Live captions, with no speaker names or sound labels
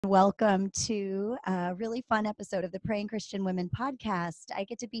Welcome to a really fun episode of the Praying Christian Women podcast. I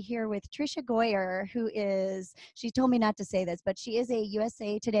get to be here with Tricia Goyer, she told me not to say this, but she is a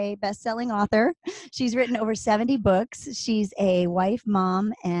USA Today best-selling author. She's written over 70 books. She's a wife,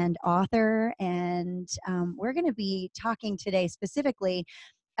 mom, and author, and we're going to be talking today specifically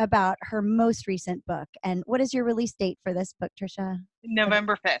about her most recent book. And what is your release date for this book, Tricia?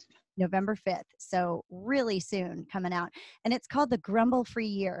 November 5th. November 5th. So really soon coming out. And it's called the Grumble Free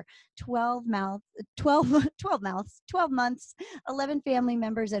Year. 12 mouths, 12 months, 11 family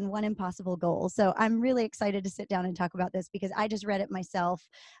members, and one impossible goal. So I'm really excited to sit down and talk about this because I just read it myself.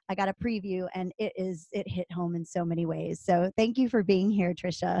 I got a preview and it hit home in so many ways. So thank you for being here,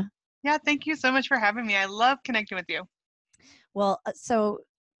 Tricia. Yeah, thank you so much for having me. I love connecting with you. Well,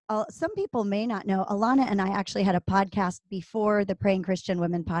 some people may not know, Alana and I actually had a podcast before the Praying Christian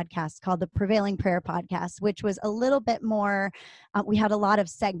Women podcast called the Prevailing Prayer Podcast, which was a little bit more, we had a lot of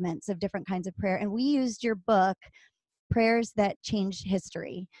segments of different kinds of prayer, and we used your book, Prayers That Changed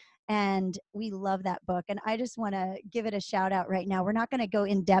History. And we love that book. And I just want to give it a shout out right now. We're not going to go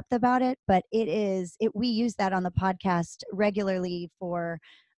in depth about it, but we use that on the podcast regularly for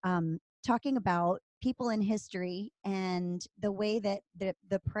talking about people in history and the way that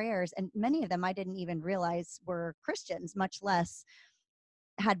the prayers, and many of them I didn't even realize were Christians, much less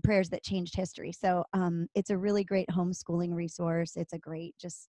had prayers that changed history. So it's a really great homeschooling resource. It's a great,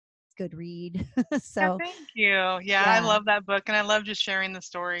 just good read. Yeah, thank you. Yeah, I Yeah. love that book, and I love just sharing the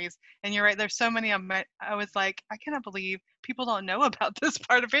stories. And you're right, there's so many I was like, I cannot believe people don't know about this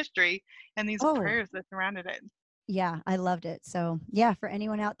part of history and these prayers that surrounded it. Yeah, I loved it. So yeah, for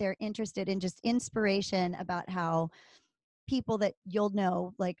anyone out there interested in just inspiration about how people that you'll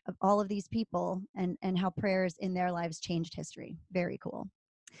know, like all of these people and how prayers in their lives changed history. Very cool.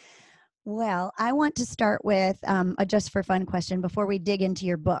 Well, I want to start with a just for fun question before we dig into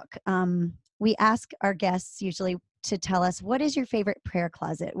your book. We ask our guests usually to tell us, what is your favorite prayer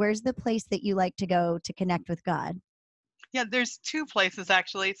closet? Where's the place that you like to go to connect with God? Yeah, there's two places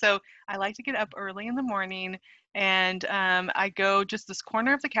actually. So I like to get up early in the morning, and I go just this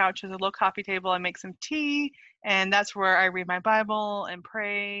corner of the couch. There's a little coffee table. I make some tea, and that's where I read my Bible and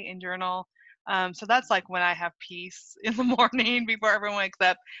pray and journal. So that's like when I have peace in the morning before everyone wakes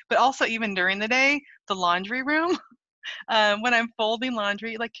up. But also even during the day, the laundry room. When I'm folding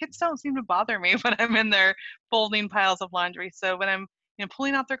laundry, like kids don't seem to bother me when I'm in there folding piles of laundry. So when I'm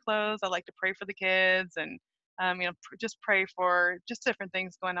pulling out their clothes, I like to pray for the kids and just pray for just different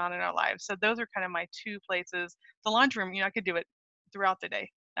things going on in our lives. So those are kind of my two places. The laundry room, I could do it throughout the day.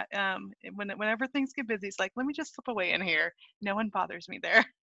 Whenever things get busy, it's like, let me just slip away in here. No one bothers me there.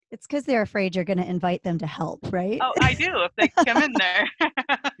 It's because they're afraid you're going to invite them to help, right? Oh, I do if they come in there.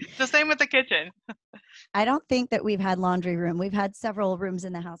 The same with the kitchen. I don't think that we've had laundry room. We've had several rooms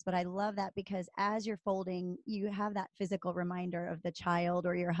in the house, but I love that because as you're folding, you have that physical reminder of the child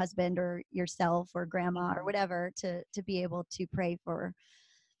or your husband or yourself or grandma or whatever to be able to pray for.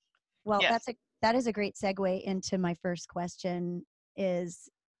 Well, Yes. that is a great segue into my first question is,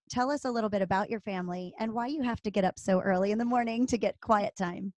 tell us a little bit about your family and why you have to get up so early in the morning to get quiet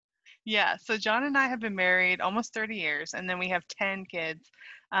time. Yeah, so John and I have been married almost 30 years, and then we have 10 kids.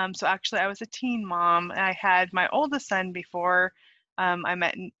 So actually, I was a teen mom. I had my oldest son before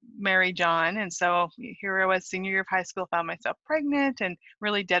I married John, and so here I was, senior year of high school, found myself pregnant, and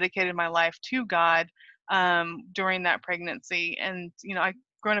really dedicated my life to God during that pregnancy. And I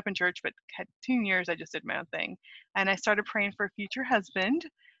grown up in church, but had teen years, I just did my own thing, and I started praying for a future husband.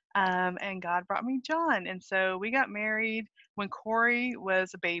 And God brought me John, and so we got married when Corey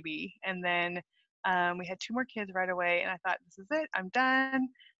was a baby, and then we had two more kids right away, and I thought, this is it, I'm done.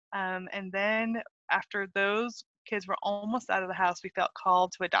 And then after those kids were almost out of the house, we felt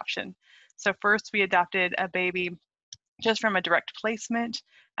called to adoption. So first we adopted a baby just from a direct placement,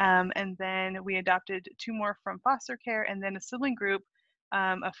 and then we adopted two more from foster care, and then a sibling group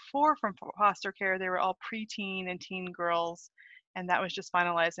of four from foster care. They were all preteen and teen girls, and that was just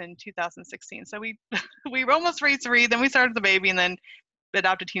finalized in 2016. So we we were almost raised three, then we started the baby, and then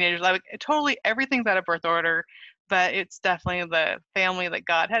adopted teenagers. Like totally everything's out of birth order, but it's definitely the family that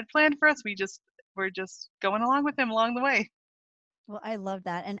God had planned for us. We're just going along with him along the way. Well, I love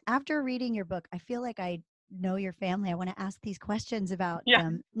that. And after reading your book, I feel like I know your family. I want to ask these questions about Yeah.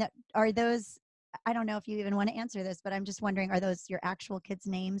 them. Now, are those, I don't know if you even want to answer this, but I'm just wondering, are those your actual kids'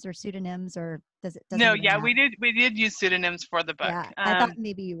 names or pseudonyms, or doesn't No, even yeah, matter? we did use pseudonyms for the book. Yeah, I thought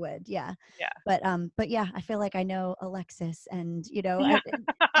maybe you would. Yeah. Yeah. But yeah, I feel like I know Alexis and, Yeah.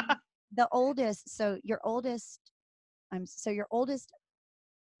 the oldest. So your oldest,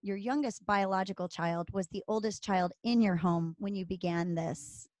 your youngest biological child was the oldest child in your home when you began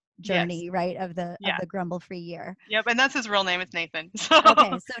this Yes. journey, right, of Yeah. the Grumble Free Year. Yep. And that's his real name. It's Nathan. So Okay,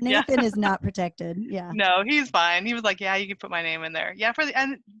 so yeah. Nathan is not protected. Yeah. No, he's fine. He was like, yeah, you can put my name in there. Yeah.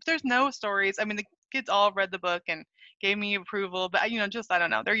 And there's no stories. I mean, the kids all read the book and gave me approval, but just, I don't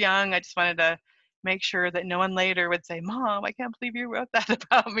know. They're young. I just wanted to make sure that no one later would say, Mom, I can't believe you wrote that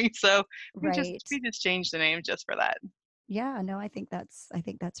about me. So Right. we just changed the name just for that. Yeah, no, I think that's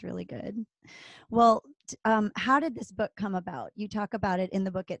really good. Well, how did this book come about? You talk about it in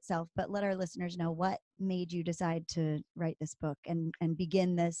the book itself, but let our listeners know what made you decide to write this book and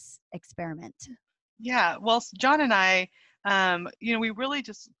begin this experiment. Yeah, well, John and I, we really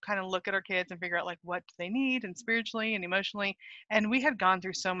just kind of look at our kids and figure out like what do they need and spiritually and emotionally. And we had gone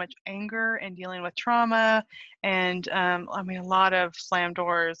through so much anger and dealing with trauma, and I mean a lot of slam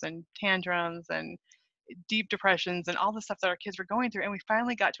doors and tantrums and deep depressions and all the stuff that our kids were going through. And we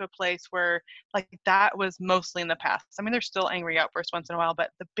finally got to a place where like that was mostly in the past. I mean, there's still angry outbursts once in a while,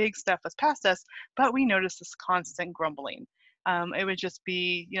 but the big stuff was past us. But we noticed this constant grumbling. It would just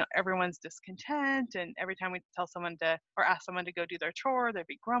be, everyone's discontent, and every time we tell someone to or ask someone to go do their chore, they'd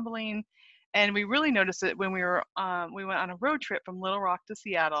be grumbling. And we really noticed it when we went on a road trip from Little Rock to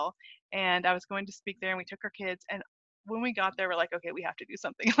Seattle, and I was going to speak there, and we took our kids, and when we got there, we're like, okay, we have to do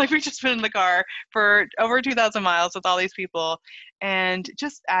something. Like we just been in the car for over 2,000 miles with all these people, and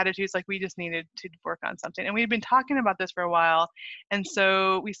just attitudes, like we just needed to work on something. And we had been talking about this for a while, and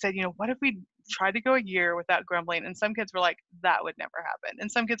so we said, what if we tried to go a year without grumbling? And some kids were like, that would never happen.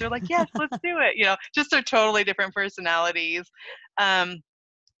 And some kids are like, yes, let's do it. Just their totally different personalities. Um,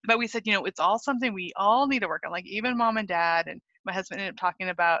 but we said, it's all something we all need to work on. Like even mom and dad and my husband ended up talking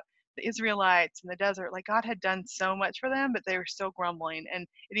about the Israelites in the desert. Like God had done so much for them, but they were still grumbling. And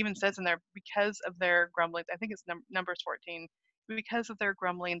it even says in there, because of their grumbling, I think it's Numbers 14, because of their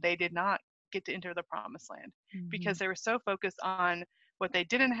grumbling, they did not get to enter the promised land, Mm-hmm. because they were so focused on what they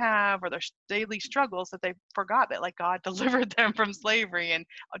didn't have or their daily struggles that they forgot that like God delivered them from slavery and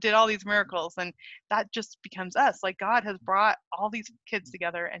did all these miracles. And that just becomes us. Like God has brought all these kids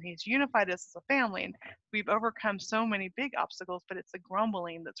together and he's unified us as a family, and we've overcome so many big obstacles, but it's the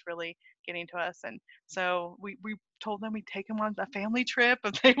grumbling that's really getting to us. And so we told them we'd take them on a family trip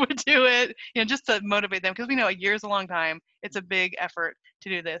if they would do it, just to motivate them, because we know a year's a long time. It's a big effort to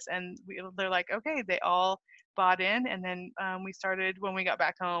do this. And they're like, okay, they all bought in. And then we started, when we got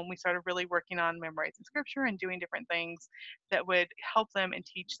back home, we started really working on memorizing scripture and doing different things that would help them and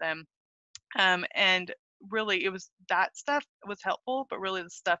teach them. And really, it was that stuff was helpful, but really the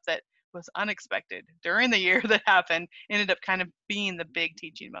stuff that was unexpected during the year that happened ended up kind of being the big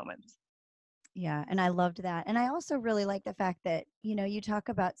teaching moments. Yeah, and I loved that. And I also really like the fact that, you talk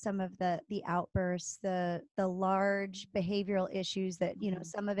about some of the outbursts, the large behavioral issues that, Mm-hmm.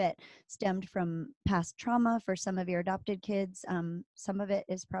 some of it stemmed from past trauma for some of your adopted kids. Some of it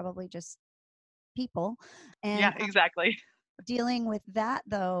is probably just people. And Yeah, exactly. dealing with that,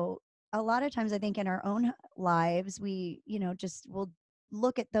 though, a lot of times I think in our own lives we just will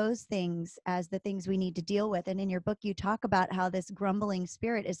look at those things as the things we need to deal with. And in your book you talk about how this grumbling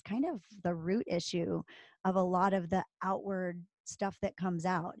spirit is kind of the root issue of a lot of the outward stuff that comes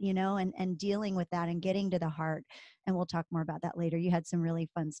out, and dealing with that and getting to the heart. And we'll talk more about that later. You had some really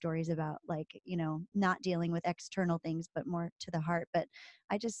fun stories about, like, not dealing with external things but more to the heart. But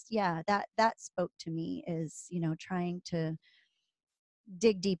I just, yeah, that spoke to me, is trying to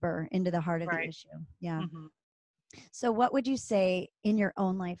dig deeper into the heart of the Right. issue. Yeah. Hmm. So what would you say in your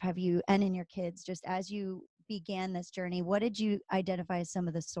own life have you, and in your kids, just as you began this journey, what did you identify as some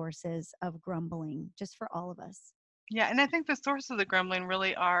of the sources of grumbling, just for all of us? Yeah, and I think the source of the grumbling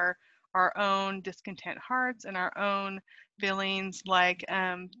really are our own discontent hearts and our own feelings like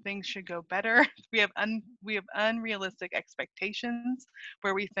things should go better. We have unrealistic expectations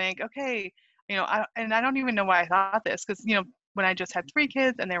where we think, okay, and I don't even know why I thought this, because when I just had 3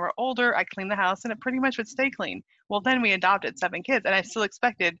 kids and they were older, I cleaned the house and it pretty much would stay clean. Well, then we adopted 7 kids, and I still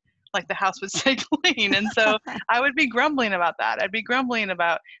expected like the house would stay clean, and so I would be grumbling about that. I'd be grumbling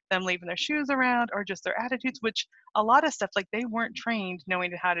about them leaving their shoes around or just their attitudes, which a lot of stuff, like they weren't trained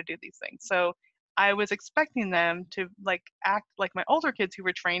knowing how to do these things. So I was expecting them to like act like my older kids who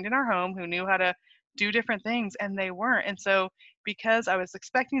were trained in our home, who knew how to do different things, and they weren't. And so because I was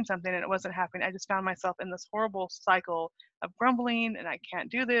expecting something and it wasn't happening, I just found myself in this horrible cycle of grumbling and I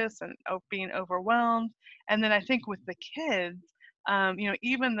can't do this, and being overwhelmed. And then I think with the kids,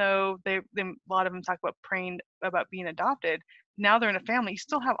 even though a lot of them talk about praying about being adopted, now they're in a family, you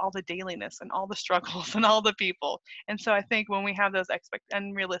still have all the dailiness and all the struggles and all the people. And so I think when we have those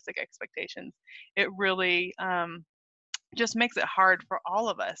unrealistic expectations, it really just makes it hard for all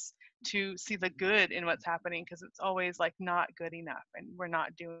of us to see the good in what's happening, because it's always like not good enough and we're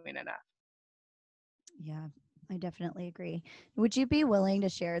not doing enough. Yeah, I definitely agree. Would you be willing to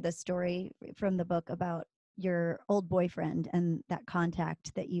share the story from the book about your old boyfriend and that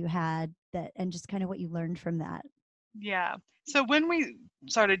contact that you had, that and just kind of what you learned from that? Yeah. So when we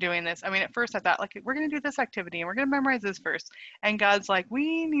started doing this, I mean, at first I thought, like, we're going to do this activity and we're going to memorize this first. And God's like,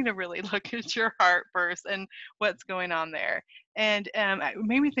 we need to really look at your heart first and what's going on there. And it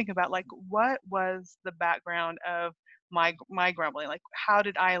made me think about, like, what was the background of my grumbling? Like, how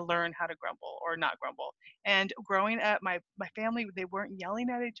did I learn how to grumble or not grumble? And growing up, my family, they weren't yelling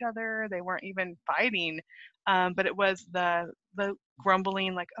at each other, they weren't even fighting, but it was the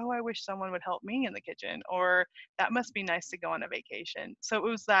grumbling, like, oh, I wish someone would help me in the kitchen, or that must be nice to go on a vacation. So it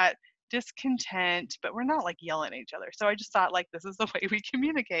was that discontent, but we're not like yelling at each other. So I just thought, like, this is the way we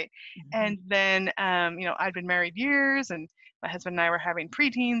communicate. Mhm. And then, I'd been married years, and my husband and I were having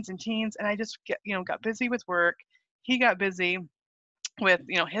preteens and teens, and I just got busy with work. He got busy with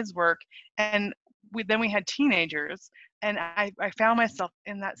his work, and we had teenagers, and I found myself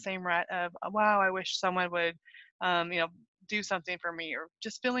in that same rut of, wow, I wish someone would do something for me, or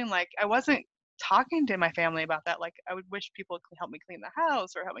just feeling like I wasn't talking to my family about that. Like, I would wish people would help me clean the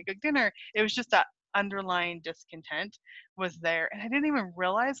house or help me cook dinner. It was just that underlying discontent was there, and I didn't even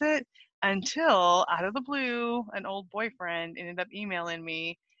realize it until, out of the blue, an old boyfriend ended up emailing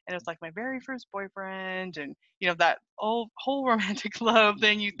me, and it was like my very first boyfriend, and that old whole romantic love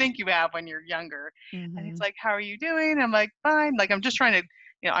thing you think you have when you're younger. And he's Mhm. like, how are you doing? I'm like, fine. Like, I'm just trying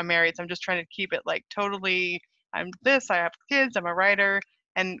to, I'm married, so I'm just trying to keep it like totally, I have kids, I'm a writer.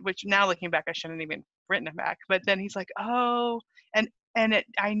 And which, now looking back, I shouldn't even written it back. But then he's like, oh, and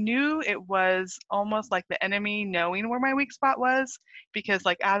I knew it was almost like the enemy knowing where my weak spot was, because,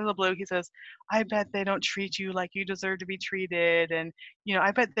 like, out of the blue, he says, I bet they don't treat you like you deserve to be treated, and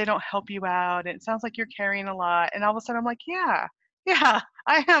I bet they don't help you out, and it sounds like you're carrying a lot. And all of a sudden I'm like, yeah, yeah,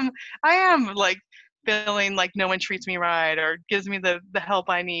 I am like feeling like no one treats me right or gives me the help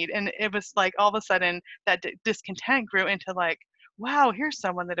I need. And it was like, all of a sudden, that discontent grew into, like, wow, here's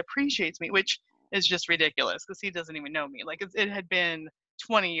someone that appreciates me, which is just ridiculous because he doesn't even know me. Like, it had been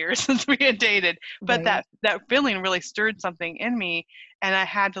 20 years since we had dated, but Right. that feeling really stirred something in me. And I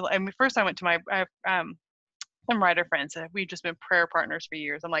had to, I mean, first I went to some writer friends, and we've just been prayer partners for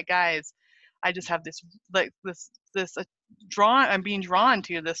years. I'm like, guys, I just have this, like, this I'm being drawn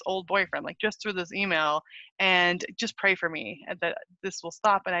to this old boyfriend, like, just through this email, and just pray for me and that this will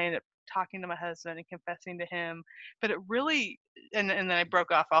stop. And I ended up talking to my husband and confessing to him. But it really, and then I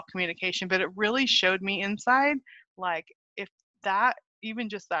broke off all communication, but it really showed me inside, like, if that, even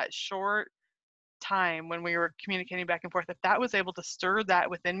just that short time when we were communicating back and forth, if that was able to stir that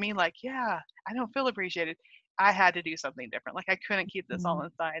within me, like, yeah, I don't feel appreciated, I had to do something different. Like, I couldn't keep this all Mhm.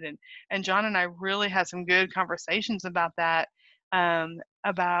 inside. And John and I really had some good conversations about that,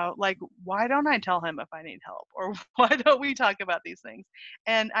 about, like, why don't I tell him if I need help, or why don't we talk about these things?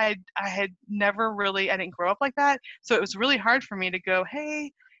 And I had never really, I didn't grow up like that, so it was really hard for me to go,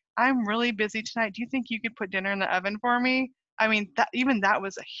 hey, I'm really busy tonight, do you think you could put dinner in the oven for me? I mean, that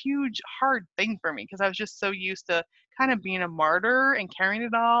was a huge hard thing for me, because I was just so used to kind of being a martyr and carrying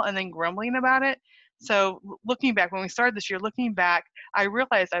it all and then grumbling about it. So looking back, when we started this year, looking back, I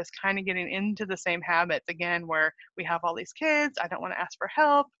realized I was kind of getting into the same habits again, where we have all these kids. I don't want to ask for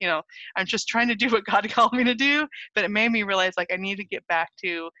help. I'm just trying to do what God called me to do. But it made me realize, like, I need to get back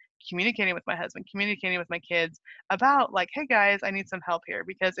to communicating with my husband, communicating with my kids about, like, hey guys, I need some help here,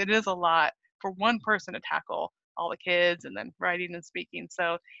 because it is a lot for one person to tackle all the kids and then writing and speaking.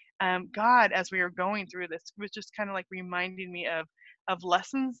 So God, as we were going through this, was just kind of like reminding me of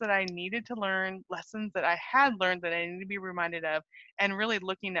lessons that I needed to learn, lessons that I had learned that I needed to be reminded of, and really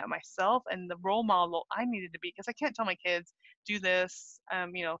looking at myself and the role model I needed to be. Because I can't tell my kids, do this,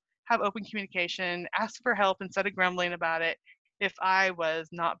 have open communication, ask for help instead of grumbling about it, if I was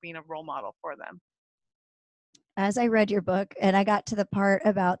not being a role model for them. As I read your book and I got to the part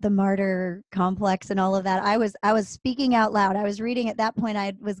about the martyr complex and all of that, I was speaking out loud. I was reading at that point.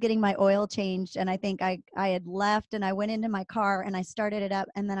 I was getting my oil changed, and I think I had left, and I went into my car and I started it up,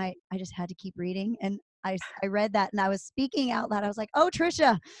 and then I just had to keep reading, and I read that and I was speaking out loud. I was like, "Oh,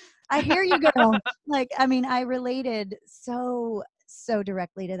 Tricia, I hear you, girl." Like, I mean, I related so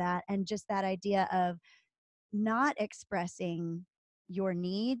directly to that, and just that idea of not expressing your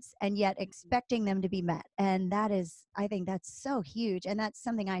needs and yet expecting them to be met. And that is, I think that's so huge, and that's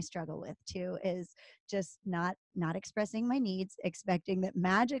something I struggle with too, is just not expressing my needs, expecting that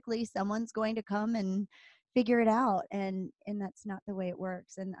magically someone's going to come and figure it out, and that's not the way it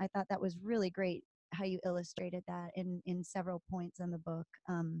works. And I thought that was really great illustrated that in several points in the book.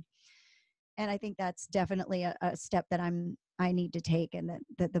 And I think that's definitely a step that I need to take, and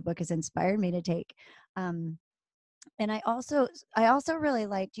that the book has inspired me to take. Um, and I also really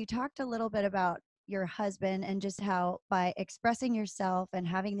liked, you talked a little bit about your husband and just how by expressing yourself and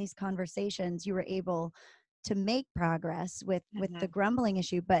having these conversations, you were able to make progress with the Hmm. grumbling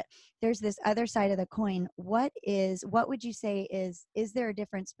issue. But there's this other side of the coin. What would you say is there a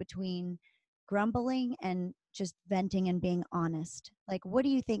difference between grumbling and just venting and being honest? Like, what do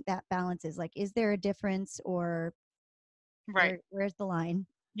you think that balance is? Like, is there a difference, or Right. where's the line?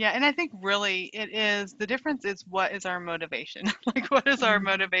 Yeah, and I think really it is the difference is what is our motivation? Like, what is our Mm,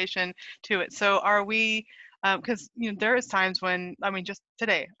 motivation to it? So are we, because there is times when, I mean, just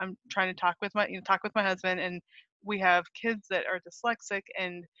today I'm trying to talk with my husband, and we have kids that are dyslexic,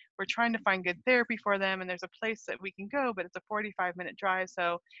 and we're trying to find good therapy for them, and there's a place that we can go, but it's a 45-minute drive.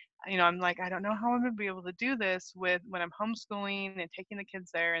 So I'm like, I don't know how I'm going to be able to do this with when I'm homeschooling and taking the kids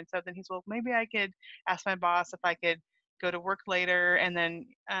there. And so then he's, well, maybe I could ask my boss if I could go to work later, and then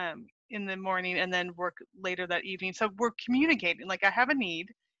in the morning, and then work later that evening. So we're communicating. Like, I have a need.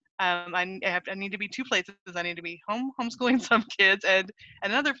 I need to be two places. I need to be homeschooling some kids, and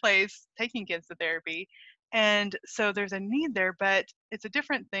another place taking kids to therapy. And so there's a need there, but it's a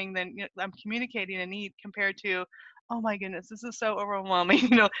different thing than I'm communicating a need compared to, oh my goodness, this is so overwhelming.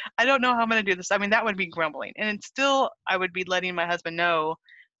 I don't know how I'm going to do this. I mean, that would be grumbling, and it's still I would be letting my husband know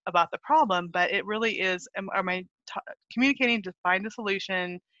about the problem, but it really is, am I communicating to find a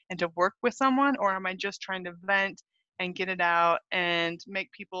solution and to work with someone, or am I just trying to vent and get it out and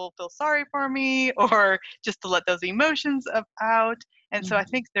make people feel sorry for me, or just to let those emotions out? And so I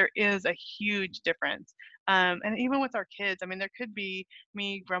mhm. think there is a huge difference. And even with our kids, I mean, there could be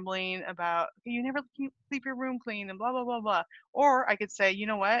me grumbling about, okay, you never keep your room clean and blah blah blah blah, or I could say, you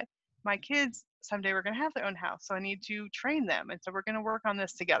know what, my kids someday we're going to have their own house, so I need to train them, and so we're going to work on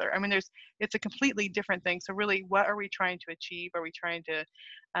this together. I mean, it's a completely different thing. So really, what are we trying to achieve? Are we trying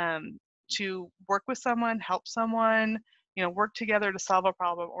to work with someone, help someone, work together to solve a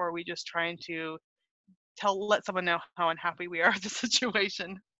problem, or are we just trying to let someone know how unhappy we are with the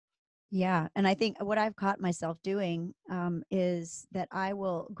situation? Yeah, and I think what I've caught myself doing is that I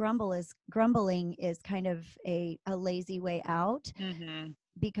will grumbling is kind of a lazy way out, Hmm.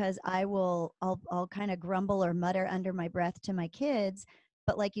 because I'll kind of grumble or mutter under my breath to my kids.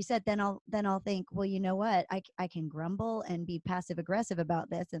 But like you said, then I'll think, well, you know what, I can grumble and be passive aggressive about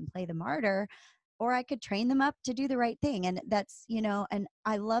this and play the martyr, or I could train them up to do the right thing. And that's, and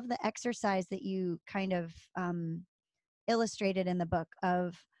I love the exercise that you kind of illustrated in the book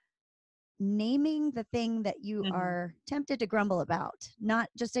of naming the thing that you Hmm. are tempted to grumble about, not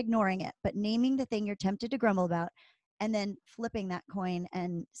just ignoring it, but naming the thing you're tempted to grumble about, and then flipping that coin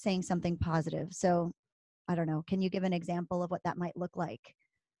and saying something positive. So, I don't know. Can you give an example of what that might look like?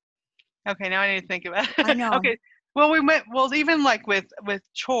 Okay, now I need to think about I it. know. Okay, well, even like with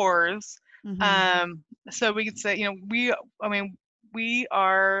chores, Mm-hmm. um, so we could say, I mean, we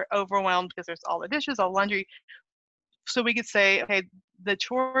are overwhelmed because there's all the dishes, all laundry. So we could say, okay, the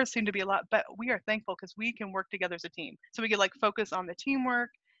chores seem to be a lot, but we are thankful because we can work together as a team. So we could like focus on the teamwork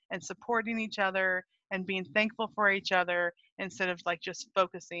and supporting each other and being thankful for each other instead of like just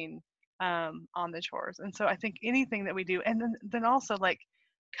focusing on the chores. And so I think anything that we do, and then also like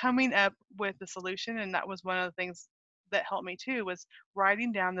coming up with the solution, and that was one of the things that helped me too, was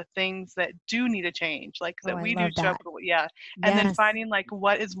writing down the things that do need to change, like Oh, that I we do love that. struggle with, yeah, and then Yes. finding like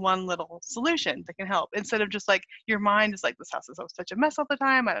what is one little solution that can help, instead of just like your mind is like, this house is such a mess all the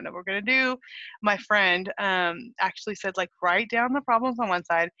time, I don't know what we're going to do. My friend actually said, like, write down the problems on one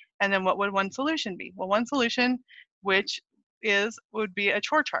side, and then what would one solution be? Well, one solution, which would be a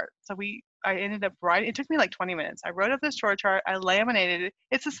chore chart. So I ended up writing. It took me like 20 minutes. I wrote up this chore chart. I laminated it.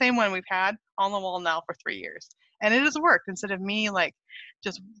 It's the same one we've had on the wall now for 3 years, and it has worked. Instead of me like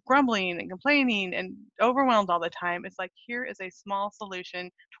just grumbling and complaining and overwhelmed all the time, it's like, here is a small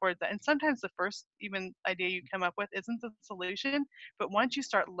solution towards that. And sometimes the first even idea you come up with isn't the solution, but once you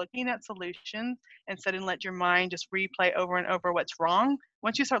start looking at solutions instead and let your mind just replay over and over what's wrong,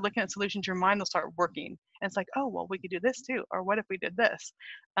 once you start looking at solutions, your mind will start working. And it's like, oh, well, we could do this too. Or what if we did this?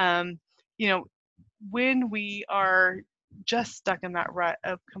 Um, you know, when we are just stuck in that rut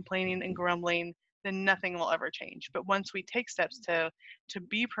of complaining and grumbling, then nothing will ever change. But once we take steps to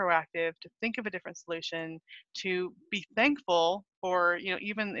be proactive, to think of a different solution, to be thankful for,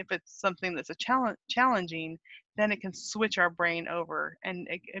 even if it's something that's challenging, then it can switch our brain over, and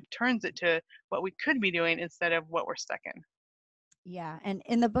it turns it to what we could be doing instead of what we're stuck in. Yeah, and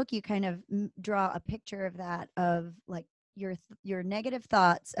in the book you kind of draw a picture of that, of like your negative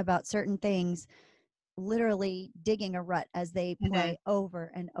thoughts about certain things literally digging a rut as they Hmm. play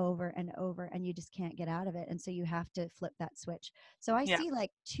over and over and over, and you just can't get out of it. And so you have to flip that switch. So I Yeah. see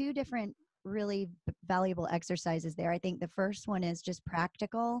like two different really valuable exercises there. I think the first one is just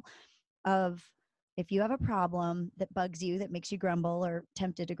practical, of if you have a problem that bugs you, that makes you grumble or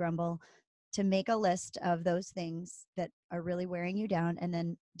tempted to grumble, to make a list of those things that are really wearing you down, and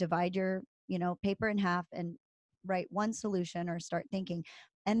then divide your, paper in half and write one solution or start thinking.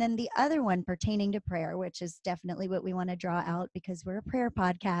 And then the other one pertaining to prayer, which is definitely what we want to draw out because we're a prayer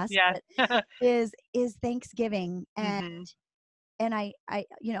podcast, Yeah. but is Thanksgiving. And Hmm.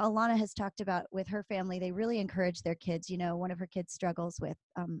 Alana has talked about with her family, they really encourage their kids. One of her kids struggles with,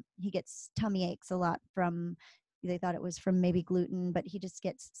 he gets tummy aches a lot from, they thought it was from maybe gluten, but he just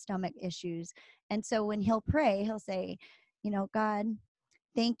gets stomach issues. And so when he'll pray, he'll say, God,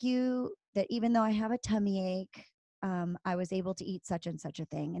 thank you that even though I have a tummy ache, I was able to eat such and such a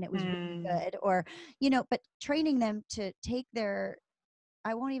thing and it was really Mm. good. Or, but training them to take their,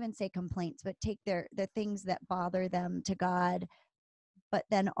 I won't even say complaints, but take the things that bother them to God, but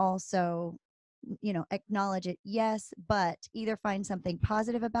then also acknowledge it, yes, but either find something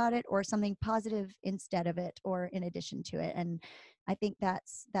positive about it or something positive instead of it or in addition to it. And I think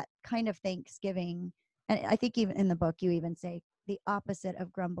that's that kind of Thanksgiving. And I think even in the book you even say the opposite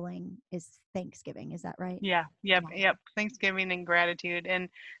of grumbling is Thanksgiving. Is that right? Yeah. Yep. Yep. Thanksgiving and gratitude. And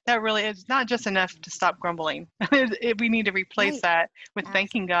that really is not just enough to stop grumbling. We need to replace Right. that with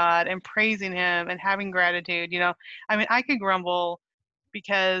thanking Absolutely. God and praising Him and having gratitude. I mean, I could grumble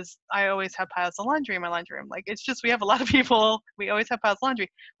because I always have piles of laundry in my laundry room. Like, it's just, we have a lot of people. We always have piles of laundry.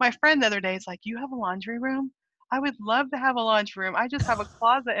 My friend the other day is like, "You have a laundry room? I would love to have a laundry room. I just have a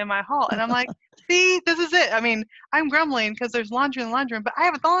closet in my hall." And I'm like, see, this is it. I mean, I'm grumbling because there's laundry in the laundry room, but I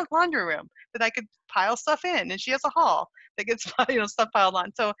have a laundry room that I could pile stuff in, and she has a hall that gets stuff piled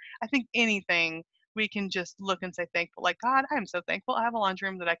on. So I think anything we can just look and say thankful. Like, God, I am so thankful I have a laundry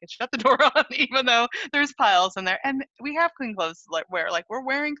room that I can shut the door on, even though there's piles in there. And we have clean clothes to wear. Like, we're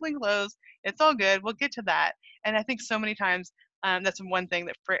wearing clean clothes. It's all good. We'll get to that. And I think so many times, that's one thing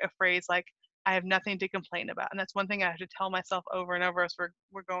that a phrase like, I have nothing to complain about. And that's one thing I have to tell myself over and over as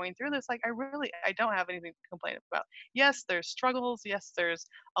we're going through this. Like, I don't have anything to complain about. Yes, there's struggles. Yes, there's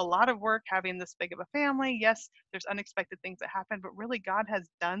a lot of work having this big of a family. Yes, there's unexpected things that happen, but really God has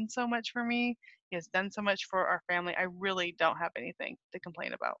done so much for me. He has done so much for our family. I really don't have anything to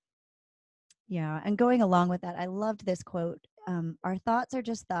complain about. Yeah. And going along with that, I loved this quote. Our thoughts are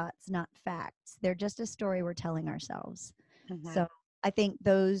just thoughts, not facts. They're just a story we're telling ourselves. Hmm. So I think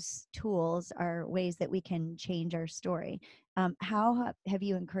those tools are ways that we can change our story. How have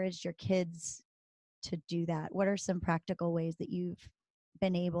you encouraged your kids to do that? What are some practical ways that you've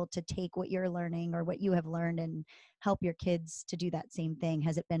been able to take what you're learning or what you have learned and help your kids to do that same thing?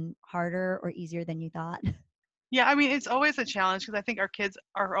 Has it been harder or easier than you thought? Yeah, I mean, it's always a challenge because I think our kids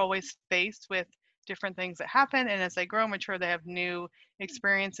are always faced with different things that happen, and as they grow and mature, they have new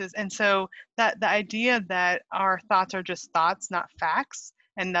experiences. And so that the idea that our thoughts are just thoughts, not facts,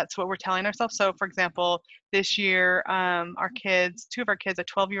 and that's what we're telling ourselves. So, for example, this year, two of our kids, a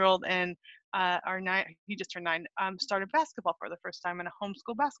 12-year-old and our he just turned 9, started basketball for the first time in a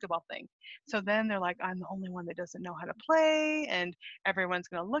homeschool basketball thing. So then they're like, I'm the only one that doesn't know how to play, and everyone's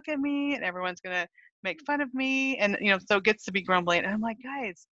going to look at me, and everyone's going to make fun of me, and so it gets to be grumbling. And I'm like,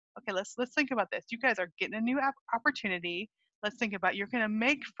 guys, okay, let's think about this. You guys are getting a new opportunity. Let's think about, you're going to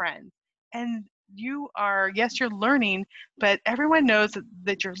make friends, and you are, yes, you're learning, but everyone knows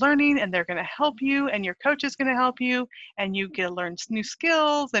that you're learning, and they're going to help you, and your coach is going to help you, and you get to learn new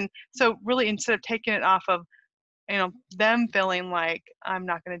skills. And so really, instead of taking it off of them feeling like I'm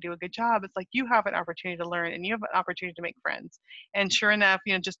not going to do a good job, it's like, you have an opportunity to learn, and you have an opportunity to make friends. And sure enough,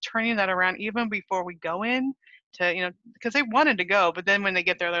 just turning that around even before we go in to, because they wanted to go, but then when they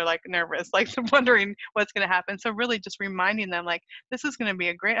get there, they're like nervous, like wondering what's going to happen. So really just reminding them, like, this is going to be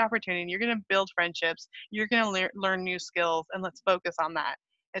a great opportunity. You're going to build friendships. You're going to learn new skills, and let's focus on that.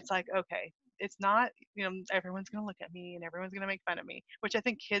 It's like, okay, it's not, everyone's going to look at me and everyone's going to make fun of me, which I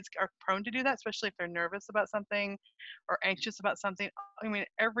think kids are prone to do that, especially if they're nervous about something or anxious about something. I mean,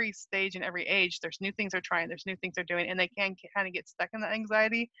 every stage and every age, there's new things they're trying, there's new things they're doing, and they can kind of get stuck in that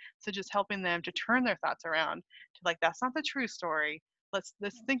anxiety. So just helping them to turn their thoughts around to, like, that's not the true story. Let's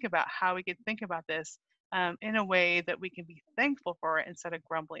think about how we could think about this in a way that we can be thankful for it instead of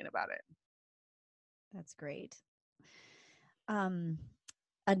grumbling about it. That's great. Um,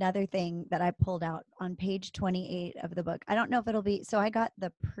 Another thing that I pulled out on page 28 of the book. I don't know if it'll be, so I got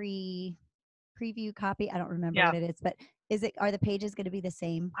the preview copy. I don't remember Yeah. what it is, but are the pages going to be the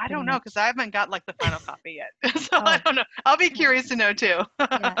same I pretty don't know because much? I haven't got like the final copy yet. So I Oh, don't know. I'll be curious to know too.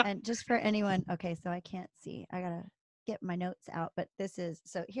 yeah. And just for anyone, okay, so I can't see. I got to get my notes out, but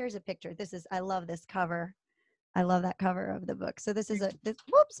so here's a picture. I love this cover. I love that cover of the book. So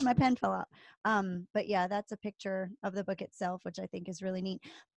whoops, my pen fell out. But yeah, that's a picture of the book itself, which I think is really neat.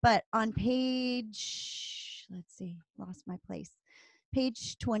 But on page, let's see, lost my place.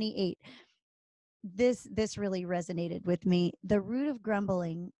 Page 28. This really resonated with me. The root of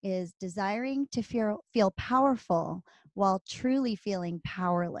grumbling is desiring to feel powerful while truly feeling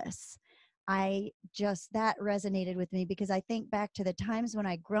powerless. That resonated with me because I think back to the times when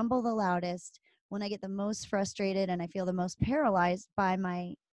I grumble the loudest, when I get the most frustrated and I feel the most paralyzed by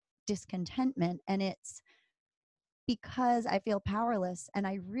my discontentment. And it's because I feel powerless and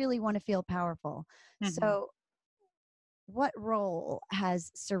I really want to feel powerful. Hmm. So what role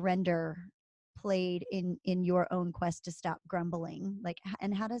has surrender played in your own quest to stop grumbling,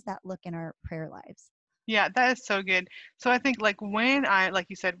 and how does that look in our prayer lives? Yeah, that is so good. So I think like like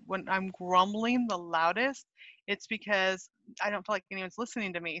you said, when I'm grumbling the loudest, it's because I don't feel like anyone's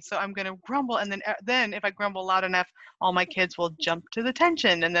listening to me. So I'm going to grumble. And then if I grumble loud enough, all my kids will jump to the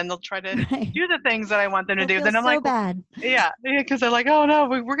tension and then they'll try to Right. do the things that I want them to They'll do. feel Then I'm like, so bad. yeah, because they're like, oh no,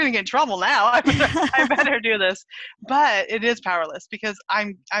 we're going to get in trouble now. I better do this. But it is powerless because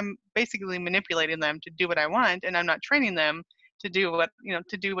I'm basically manipulating them to do what I want, and I'm not training them to do what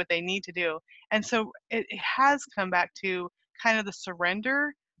they need to do. And so it has come back to kind of the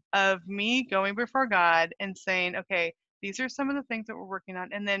surrender of me going before God and saying, okay, these are some of the things that we're working on,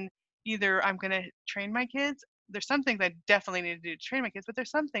 and then either I'm going to train my kids. There's some things I definitely need to do to train my kids, but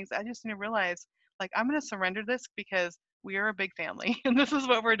there's some things I just need to realize, like, I'm going to surrender this because we are a big family and this is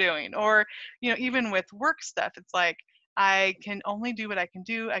what we're doing. Or, even with work stuff, it's like I can only do what I can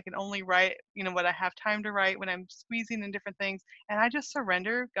do. I can only write, what I have time to write when I'm squeezing in different things. And I just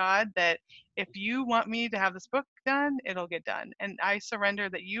surrender, God, that if you want me to have this book done, it'll get done. And I surrender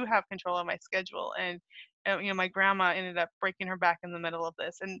that you have control of my schedule. And my grandma ended up breaking her back in the middle of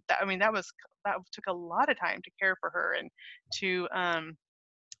this, and that took a lot of time to care for her and to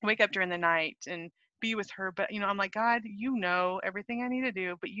wake up during the night and be with her. But I'm like, God, you know everything I need to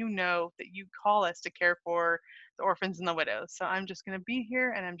do, but you know that you call us to care for the orphans and the widows. So I'm just going to be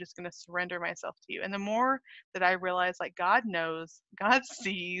here and I'm just going to surrender myself to you. And the more that I realize, like, God knows, God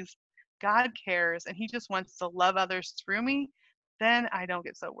sees, God cares, and he just wants to love others through me, then I don't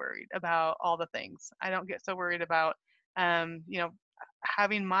get so worried about all the things. I don't get so worried about um you know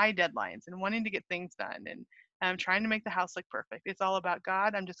having my deadlines and wanting to get things done and trying to make the house look perfect. It's all about,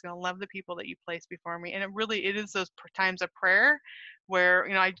 God, I'm just going to love the people that you place before me. And it is those times of prayer where,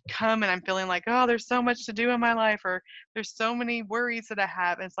 I come and I'm feeling like, oh, there's so much to do in my life, or there's so many worries that I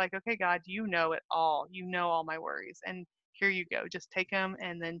have. And it's like, okay, God, you know it all. You know all my worries. And here you go. Just take them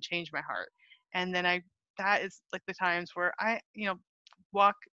and then change my heart. And then that is like the times where I,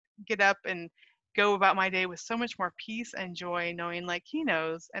 walk, get up and go about my day with so much more peace and joy, knowing like he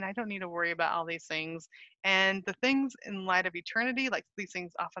knows and I don't need to worry about all these things. And the things in light of eternity, like these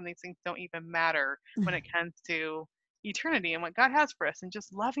things don't even matter when it comes to eternity and what God has for us, and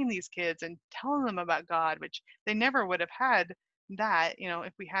just loving these kids and telling them about God, which they never would have had that,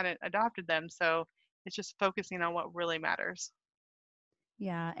 if we hadn't adopted them. So it's just focusing on what really matters.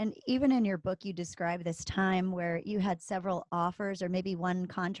 Yeah. And even in your book, you describe this time where you had several offers or maybe one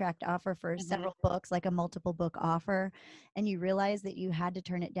contract offer for Hmm. several books, like a multiple book offer. And you realized that you had to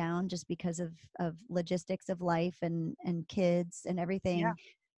turn it down just because of logistics of life and kids and Yeah. everything.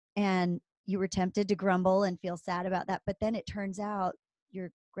 And you were tempted to grumble and feel sad about that. But then it turns out your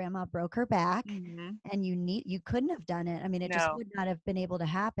grandma broke her back Hmm. and you couldn't have done it. I mean, it just No. would not have been able to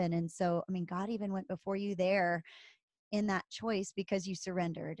happen. And so, I mean, God even went before you there in that choice because you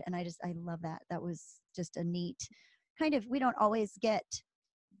surrendered. And I love that. That was just a neat kind of, we don't always get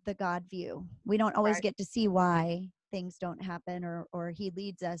the God view. We don't always Right. get to see why things don't happen, or he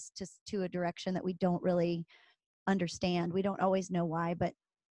leads us to a direction that we don't really understand. We don't always know why, but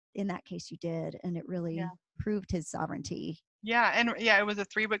in that case you did, and it Yeah. really proved his sovereignty. Yeah, and yeah, it was a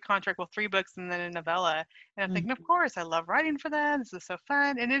 3-book contract, well, 3 books and then a novella. And I'm Mm. thinking, of course, I love writing for them. This is so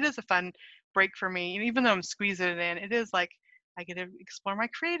fun. And it is a fun break for me. And even though I'm squeezing it in, it is like I get to explore my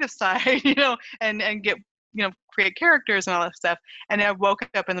creative side, and get, create characters and all that stuff. And I woke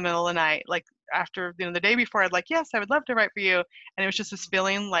up in the middle of the night, like after, the day before, I'd like, yes, I would love to write for you. And it was just this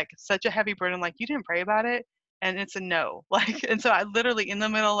feeling like such a heavy burden, like you didn't pray about it. And it's a no. Like, and so I literally in the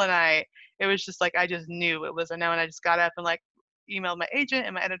middle of the night, it was just like I just knew it was a no, and I just got up and like emailed my agent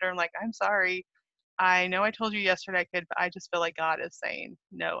and my editor. I'm like, I'm sorry. I know I told you yesterday I could, but I just feel like God is saying,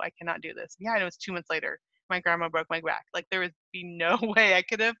 no, I cannot do this. Yeah, and it was 2 months later my grandma broke my back. Like there would be no way I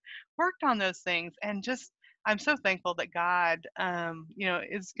could have worked on those things. And just I'm so thankful that God,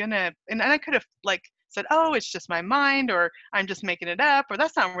 is gonna, and I could have like said, oh, it's just my mind, or I'm just making it up, or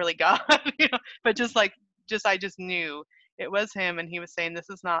that's not really God, but just I just knew it was Him, and He was saying, this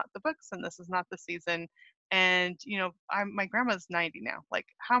is not the books, and this is not the season. And my grandma's 90 now. Like,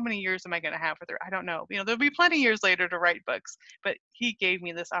 how many years am I going to have with her? I don't know. There'll be plenty of years later to write books, but He gave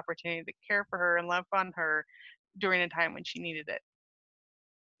me this opportunity to care for her and love on her during a time when she needed it.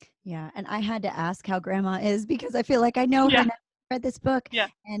 Yeah, and I had to ask how grandma is because I feel like I know her Yeah, now. I read this book, yeah.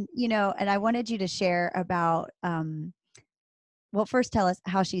 and and I wanted you to share about well, first tell us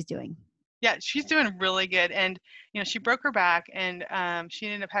how she's doing. Yeah, she's doing really good. And, she broke her back, and she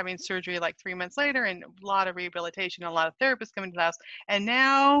ended up having surgery like 3 months later, and a lot of rehabilitation, a lot of therapists coming to the house. And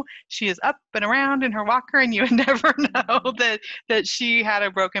now she is up and around in her walker, and you would never know Mhm. that she had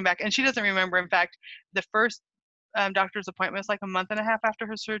a broken back. And she doesn't remember. In fact, the first doctor's appointment was like a month and a half after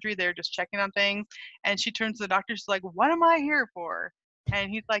her surgery. They're just checking on things. And she turns to the doctor. She's like, what am I here for? And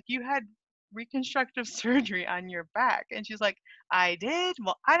he's like, you had reconstructive surgery on your back. And she's like, I did?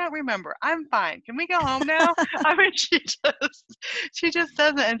 Well, I don't remember. I'm fine. Can we go home now? I mean, she just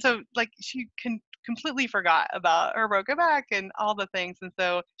doesn't. And so like she completely forgot about her broken back and all the things. And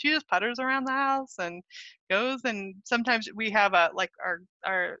so she just putters around the house and goes, and sometimes we have a like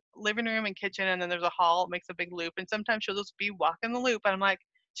our living room and kitchen, and then there's a hall. It makes a big loop, and sometimes she'll just be walking the loop, and I'm like,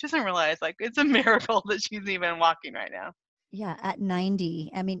 she doesn't realize like it's a miracle that she's even walking right now Yeah, at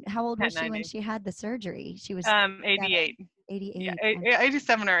 90. I mean, how old at was she when 90. she had the surgery? She was 7, 88. Yeah, 88.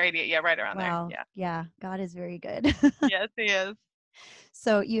 87 or 88. Yeah, right around there. Wow. Yeah. Yeah, God is very good. Yes, he is.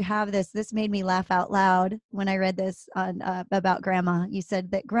 So you have this made me laugh out loud when I read this on about grandma. You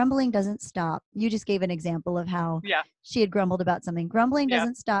said that grumbling doesn't stop. You just gave an example of how Yeah. she had grumbled about something. Grumbling Yeah.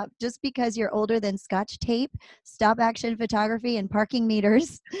 doesn't stop just because you're older than Scotch tape, stop action photography, and parking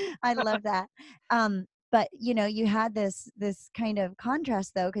meters. I love that. But you had this kind of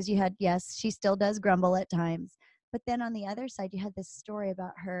contrast though, because you had, yes, she still does grumble at times, but then on the other side you had this story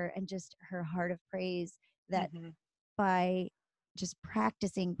about her and just her heart of praise, that Mhm. by just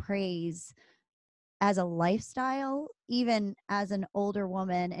practicing praise as a lifestyle, even as an older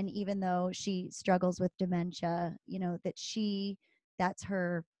woman, and even though she struggles with dementia, that's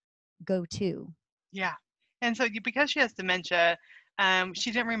her go-to. Yeah. And so because she has dementia,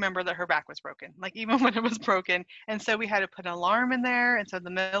 she didn't remember that her back was broken, like even when it was broken. And so we had to put an alarm in there. And so in the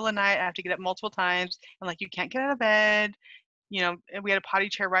middle of the night, I have to get up multiple times. And like, you can't get out of bed. And we had a potty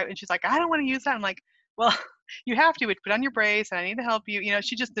chair, right? And she's like, I don't want to use that. I'm like, well, you have to. We put on your brace, and I need to help you.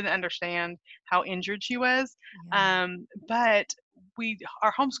 She just didn't understand how injured she was. Yeah. But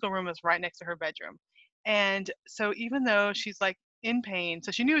our homeschool room was right next to her bedroom. And so even though she's like in pain,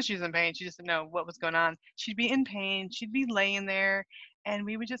 so she knew she was in pain, she just didn't know what was going on. She'd be in pain, she'd be laying there, and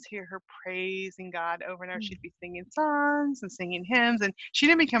we would just hear her praising God over and over. Mm. She'd be singing songs and singing hymns, and she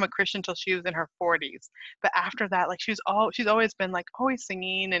didn't become a Christian until she was in her 40s. But after that, like she's always been like always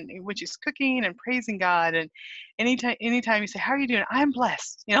singing, and when she's cooking and praising God. And anytime you say, how are you doing? I'm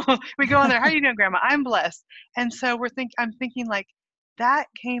blessed. We go in there, how are you doing, grandma? I'm blessed. And so I'm thinking like that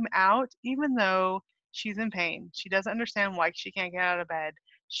came out even though she's in pain. She doesn't understand why she can't get out of bed.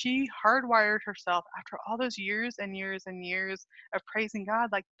 She hardwired herself after all those years and years and years of praising God.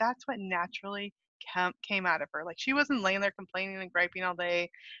 Like that's what naturally came out of her. Like she wasn't laying there complaining and griping all day,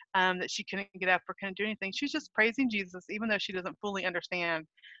 that she couldn't get up or couldn't do anything. She's just praising Jesus, even though she doesn't fully understand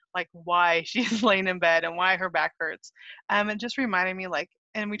like why she's laying in bed and why her back hurts. And just reminded me like,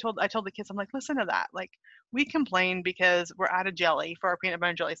 and I told the kids, I'm like, listen to that. Like we complain because we're out of jelly for our peanut butter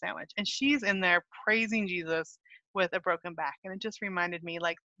and jelly sandwich, and she's in there praising Jesus with a broken back. And it just reminded me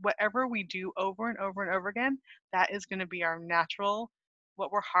like whatever we do over and over and over again, that is going to be our natural,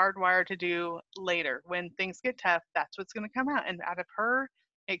 what we're hardwired to do later. When things get tough, that's what's going to come out. And out of her,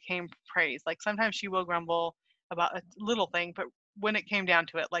 it came praise. Like sometimes she will grumble about a little thing, but when it came down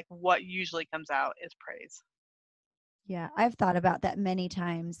to it, like what usually comes out is praise. Yeah, I've thought about that many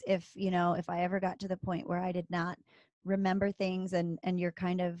times. If I ever got to the point where I did not remember things, and you're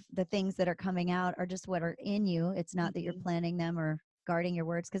kind of, the things that are coming out are just what are in you. It's not that you're Hmm. planning them or guarding your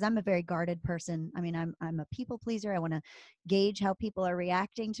words, because I'm a very guarded person. I mean, I'm a people pleaser. I want to gauge how people are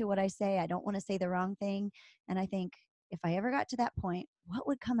reacting to what I say. I don't want to say the wrong thing. And I think if I ever got to that point, what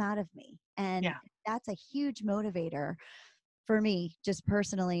would come out of me? And Yeah. that's a huge motivator for me, just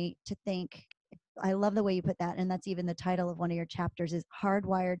personally, to think. I love the way you put that. And that's even the title of one of your chapters, is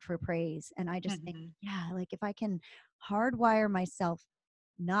hardwired for praise. And I just think, Hmm. yeah, like if I can hardwire myself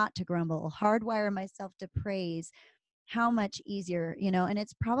not to grumble, hardwire myself to praise, how much easier, and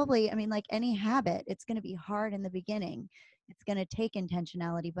it's probably, I mean, like any habit, it's going to be hard in the beginning. It's going to take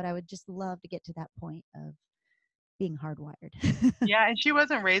intentionality, but I would just love to get to that point of being hardwired. Yeah, and she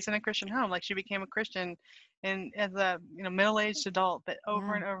wasn't raised in a Christian home. Like, she became a Christian and as a, middle-aged adult, but over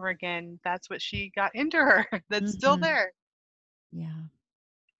Yeah. and over again, that's what she got into her. That's still Hmm. there. Yeah.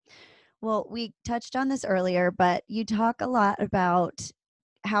 Well, we touched on this earlier, but you talk a lot about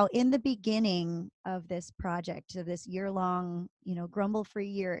how in the beginning of this project, of this year-long, Grumble Free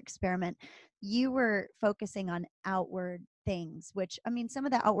Year experiment, you were focusing on outward things, which, I mean, some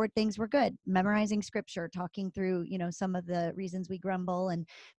of the outward things were good, memorizing scripture, talking through, some of the reasons we grumble,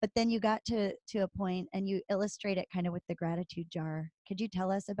 but then you got to a point and you illustrate it kind of with the gratitude jar. Could you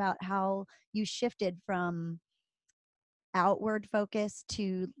tell us about how you shifted from outward focus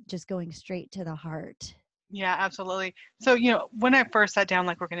to just going straight to the heart? Yeah, absolutely. So, when I first sat down,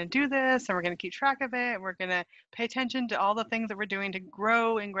 like, we're going to do this and we're going to keep track of it, we're going to pay attention to all the things that we're doing to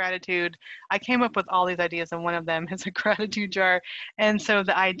grow in gratitude, I came up with all these ideas, and one of them is a gratitude jar. And so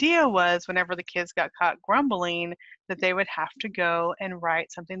the idea was, whenever the kids got caught grumbling, that they would have to go and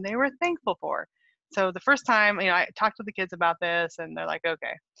write something they were thankful for. So the first time, I talked to the kids about this, and they're like,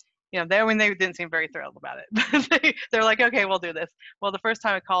 okay. They didn't seem very thrilled about it, but they're like, okay, we'll do this. Well, the first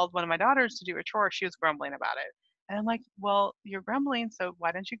time I called one of my daughters to do a chore, she was grumbling about it. And I'm like, well, you're grumbling, so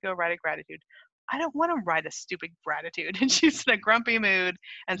why don't you go write a gratitude? I don't want to write a stupid gratitude. And she's in a grumpy mood.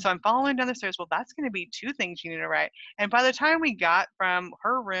 And so I'm following down the stairs. Well, that's going to be two things you need to write. And by the time we got from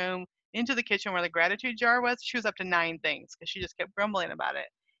her room into the kitchen where the gratitude jar was, she was up to 9 things because she just kept grumbling about it.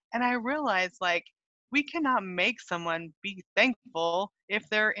 And I realized, like, we cannot make someone be thankful if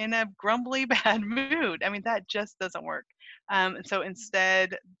they're in a grumbly bad mood. I mean, that just doesn't work. And so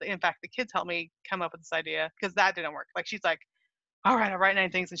instead, in fact, the kids helped me come up with this idea because that didn't work. Like, she's like, all right, I'll write 9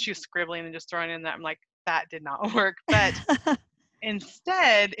 things, and she was scribbling and just throwing in that. I'm like, that did not work. But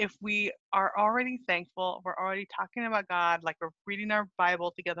instead, if we are already thankful, we're already talking about God, like we're reading our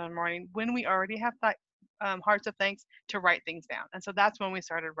Bible together in the morning, when we already have that hearts of thanks, to write things down. And so that's when we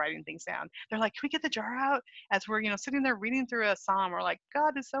started writing things down. They're like, can we get the jar out? As we're, sitting there reading through a psalm, we're like,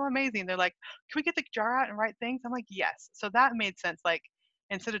 God is so amazing. They're like, can we get the jar out and write things? I'm like, yes. So that made sense. Like,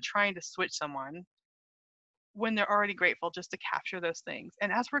 instead of trying to switch someone, when they're already grateful, just to capture those things.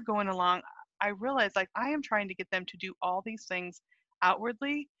 And as we're going along, I realize, like, I am trying to get them to do all these things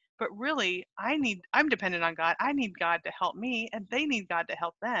outwardly, but really I'm dependent on God. I need God to help me, and they need God to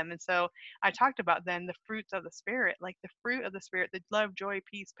help them. And so I talked about then the fruits of the Spirit, like the fruit of the Spirit, the love, joy,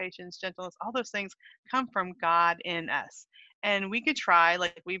 peace, patience, gentleness, all those things come from God in us. And we could try,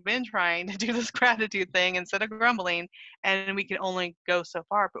 like we've been trying, to do this gratitude thing instead of grumbling, and we can only go so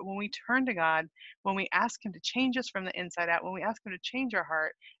far. But when we turn to God, when we ask Him to change us from the inside out, when we ask Him to change our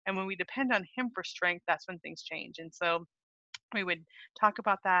heart, and when we depend on Him for strength, that's when things change. And so we would talk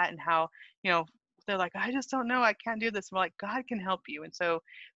about that, and how, you know, they're like, I just don't know, I can't do this. We're like, God can help you. And so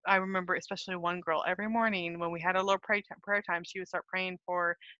I remember, especially one girl, every morning when we had a little prayer time, she would start praying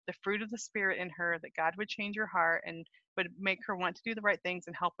for the fruit of the Spirit in her, that God would change her heart and would make her want to do the right things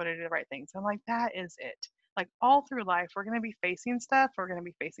and help her to do the right things. I'm like, that is it. Like, all through life, we're going to be facing stuff. We're going to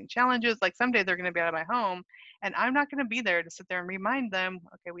be facing challenges. Like, someday they're going to be out of my home, and I'm not going to be there to sit there and remind them,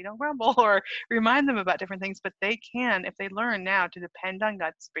 okay, we don't grumble, or remind them about different things. But they can, if they learn now to depend on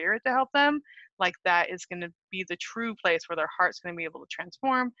God's Spirit to help them, like, that is going to be the true place where their heart's going to be able to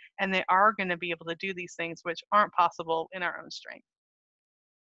transform, and they are going to be able to do these things which aren't possible in our own strength.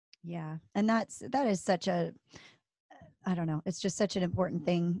 Yeah. And that is such a, I don't know, it's just such an important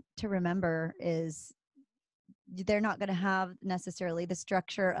thing to remember, is they're not going to have necessarily the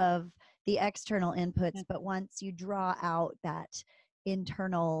structure of the external inputs, but once you draw out that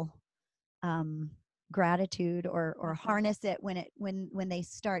internal gratitude, or Mm-hmm. harness it when they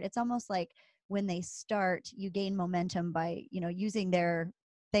start, it's almost like when they start, you gain momentum by using their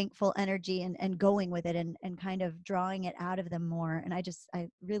thankful energy and going with it, and kind of drawing it out of them more. And I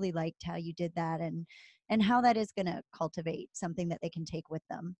really liked how you did that, and how that is going to cultivate something that they can take with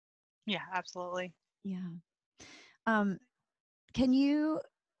them. Yeah, absolutely. Yeah. um can you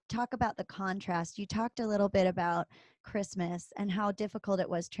talk about the contrast? You talked a little bit about Christmas and how difficult it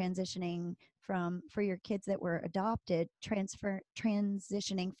was transitioning for your kids that were adopted,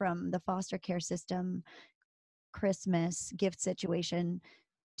 transitioning from the foster care system Christmas gift situation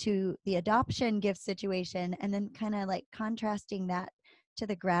to the adoption gift situation, and then kind of like contrasting that to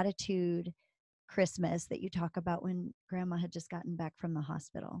the gratitude Christmas that you talk about when grandma had just gotten back from the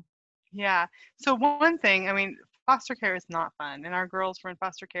hospital. Yeah. So one thing, I mean, foster care is not fun, and our girls were in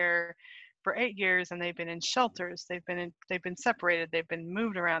foster care for 8 years, and they've been in shelters. They've been separated. They've been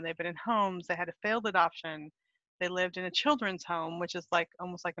moved around. They've been in homes. They had a failed adoption. They lived in a children's home, which is like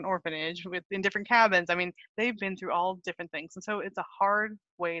almost like an orphanage with in different cabins. I mean, they've been through all different things. And so it's a hard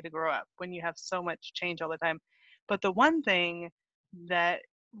way to grow up when you have so much change all the time. But the one thing that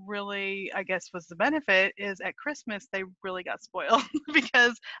really, I guess, was the benefit is at Christmas, they really got spoiled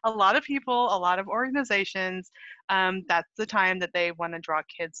because a lot of people, a lot of organizations, that's the time that they want to draw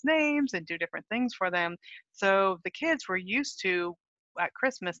kids' names and do different things for them. So the kids were used to at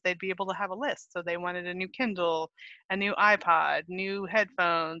Christmas, they'd be able to have a list. So they wanted a new Kindle, a new iPod, new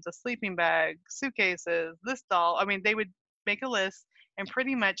headphones, a sleeping bag, suitcases, this doll. I mean, they would make a list, and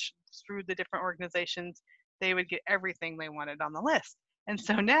pretty much through the different organizations, they would get everything they wanted on the list. And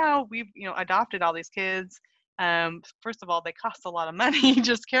so now we've, adopted all these kids. First of all, they cost a lot of money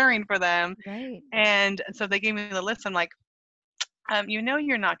just caring for them. Right. And so they gave me the list. I'm like, you're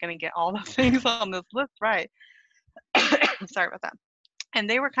not going to get all the things on this list, right? Sorry about that. And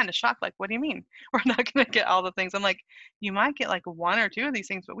they were kind of shocked, like, what do you mean? We're not going to get all the things. I'm like, you might get like one or two of these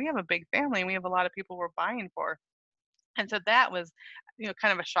things, but we have a big family and we have a lot of people we're buying for. And so that was,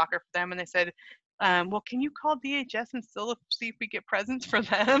 kind of a shocker for them. And they said, well, can you call DHS and still see if we get presents for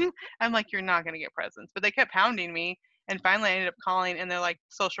them? I'm like, you're not going to get presents. But they kept pounding me. And finally, I ended up calling, and they're like,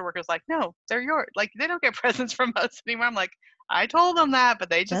 social workers, like, no, they're yours. Like, they don't get presents from us anymore. I'm like, I told them that, but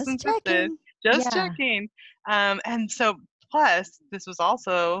they just Just insisted. checking. Just Yeah. checking. And so, plus, this was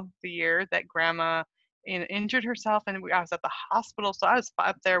also the year that Grandma injured herself, and I was at the hospital. So I was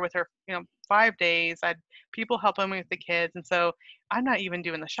up there with her, 5 days. I had people helping me with the kids, and so I'm not even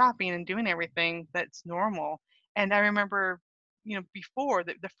doing the shopping and doing everything that's normal. And I remember, before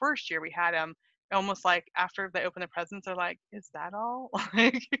the first year we had them, almost like after they open the presents, they're like, "Is that all?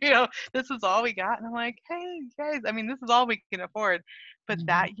 Like, this is all we got?" And I'm like, "Hey guys, I mean, this is all we can afford." But Mhm.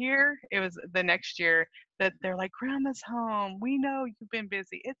 that year, it was the next year that they're like, "Grandma's home. We know you've been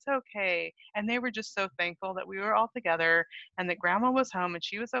busy. It's okay." And they were just so thankful that we were all together and that Grandma was home and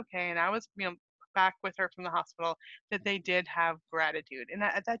she was okay, and I was, back with her from the hospital, that they did have gratitude. And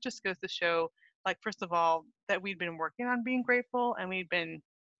that just goes to show, like, first of all, that we'd been working on being grateful, and we'd been,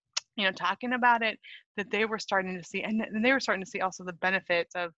 talking about it, that they were starting to see, and they were starting to see also the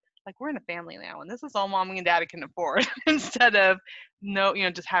benefits of, like, we're in a family now, and this is all mommy and daddy can afford instead of no,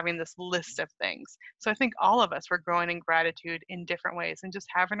 just having this list of things. So I think all of us were growing in gratitude in different ways, and just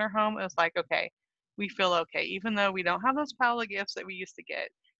having our home, it was like, okay, we feel okay, even though we don't have those pile of gifts that we used to get.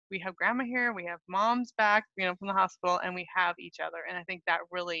 We have grandma here, we have mom's back, from the hospital, and we have each other. And I think that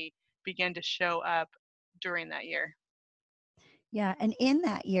really began to show up during that year. Yeah. And in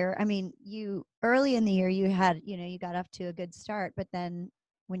that year, I mean, you early in the year, you had, you got off to a good start, but then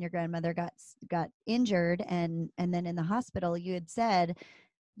when your grandmother got injured and then in the hospital, you had said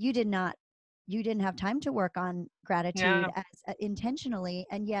you didn't have time to work on gratitude Yeah, as intentionally,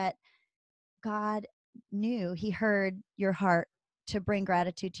 and yet God knew, he heard your heart to bring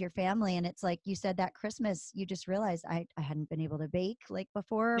gratitude to your family. And it's like you said, that Christmas, you just realized I hadn't been able to bake like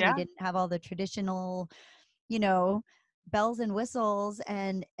before. We yeah, didn't have all the traditional, you know, bells and whistles,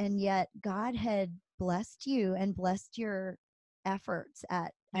 and yet God had blessed you and blessed your efforts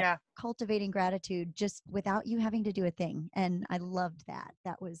at yeah, cultivating gratitude just without you having to do a thing. And I loved that.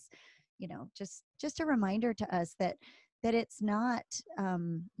 That was, just a reminder to us that it's not,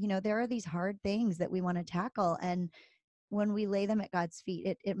 there are these hard things that we want to tackle, and when we lay them at God's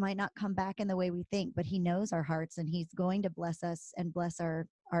feet, it might not come back in the way we think, but he knows our hearts, and he's going to bless us and bless our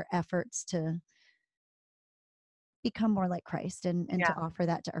efforts to become more like Christ, and to yeah, offer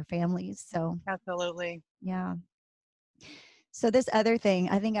that to our families. So, absolutely. yeah. So this other thing,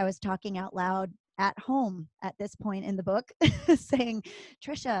 I think I was talking out loud at home at this point in the book, saying,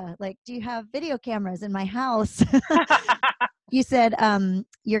 Tricia, like, do you have video cameras in my house? You said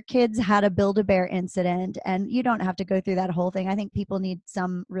your kids had a Build-A-Bear incident, and you don't have to go through that whole thing. I think people need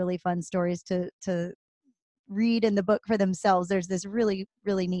some really fun stories to read in the book for themselves. There's this really,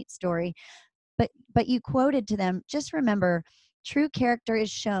 really neat story. But you quoted to them, just remember, true character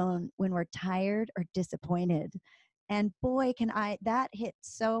is shown when we're tired or disappointed. And boy, can I, that hit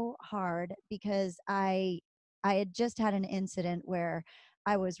so hard, because I had just had an incident where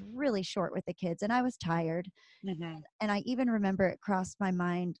I was really short with the kids and I was tired. Hmm. And I even remember it crossed my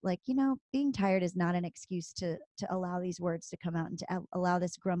mind, like, being tired is not an excuse to allow these words to come out, and to allow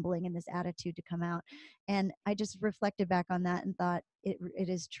this grumbling and this attitude to come out. And I just reflected back on that and thought, it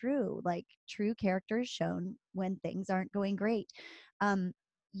is true. Like, true character is shown when things aren't going great. um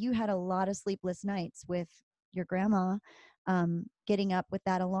you had a lot of sleepless nights with your grandma, getting up with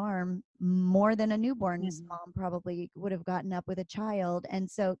that alarm more than a newborn's Hmm. mom probably would have gotten up with a child. And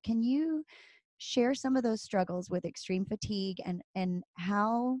so, can you share some of those struggles with extreme fatigue, and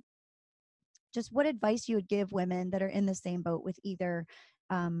how just what advice you would give women that are in the same boat with either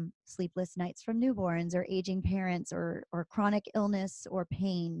sleepless nights from newborns or aging parents or chronic illness or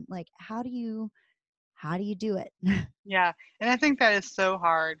pain. Like, how do you do it? Yeah, and I think that is so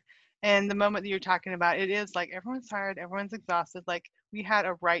hard. And the moment that you're talking about, it is like everyone's tired, everyone's exhausted. Like we had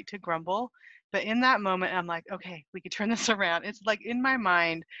a right to grumble, but in that moment, I'm like, okay, we could turn this around. It's like in my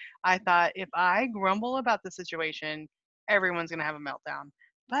mind, I thought if I grumble about the situation, everyone's gonna have a meltdown.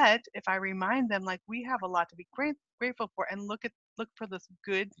 But if I remind them, like we have a lot to be grateful for, and look for those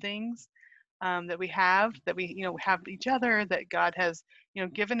good things that we have, that we have each other, that God has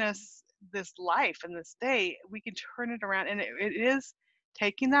given us this life and this day, we can turn it around. And it is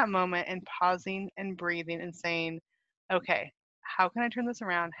taking that moment and pausing and breathing and saying, okay, how can I turn this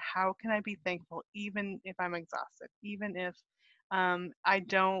around? How can I be thankful even if I'm exhausted, even if I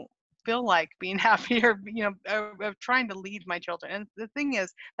don't feel like being happy, or of trying to lead my children. And the thing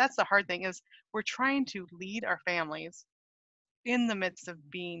is, that's the hard thing, is we're trying to lead our families in the midst of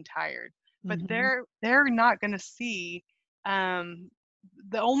being tired, but Hmm. they're not going to see, um,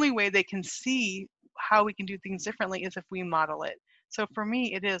 the only way they can see how we can do things differently is if we model it. So for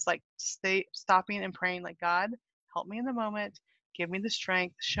me, it is like stopping and praying, like, God, help me in the moment, give me the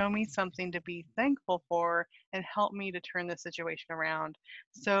strength, show me something to be thankful for, and help me to turn the situation around,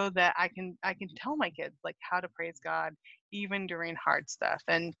 so that I can tell my kids like how to praise God even during hard stuff.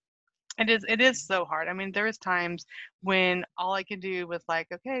 And it is so hard. I mean, there was times when all I could do was like,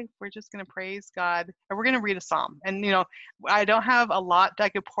 okay, we're just gonna praise God, or we're gonna read a psalm. And I don't have a lot that I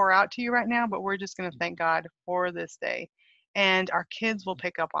could pour out to you right now, but we're just gonna thank God for this day. And our kids will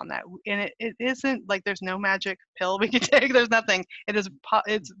pick up on that. And it isn't like there's no magic pill we can take. There's nothing.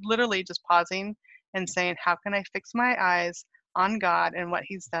 It's literally just pausing and saying, how can I fix my eyes on God and what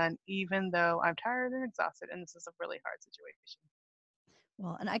He's done, even though I'm tired and exhausted, and this is a really hard situation.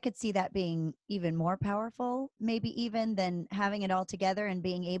 Well, and I could see that being even more powerful, maybe even than having it all together and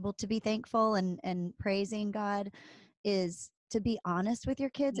being able to be thankful and praising God, is to be honest with your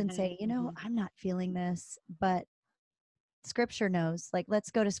kids and Hmm. say, Hmm. I'm not feeling this, but scripture knows. Like,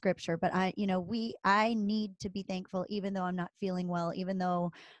 let's go to scripture. But I need to be thankful even though I'm not feeling well, even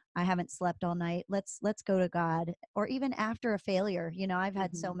though I haven't slept all night. Let's go to God. Or even after a failure, I've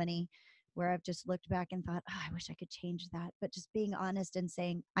had Hmm. so many where I've just looked back and thought, oh, I wish I could change that. But just being honest and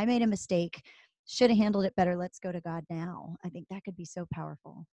saying, I made a mistake, should have handled it better, let's go to God now. I think that could be so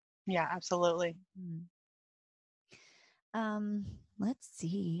powerful. Yeah, absolutely. Hmm. um let's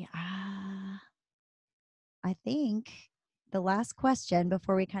see. I think the last question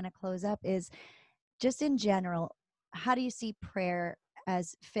before we kind of close up is, just in general, how do you see prayer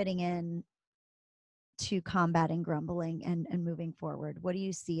as fitting in to combating grumbling and moving forward? What do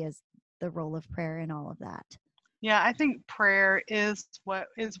you see as the role of prayer in all of that? Yeah, I think prayer is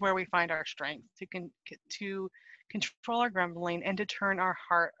where we find our strength to control our grumbling and to turn our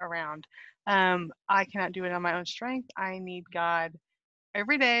heart around. I cannot do it on my own strength. I need God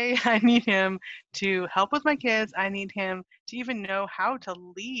every day. I need him to help with my kids. I need him to even know how to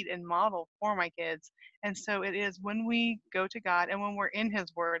lead and model for my kids. And so it is when we go to God and when we're in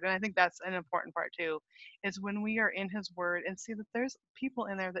his word, and I think that's an important part too, is when we are in his word and see that there's people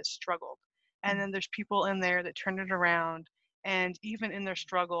in there that struggled. And then there's people in there that turned it around, and even in their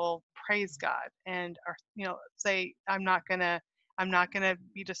struggle, praise God and are, say, I'm not gonna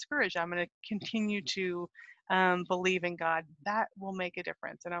be discouraged. I'm gonna continue to believe in God. That will make a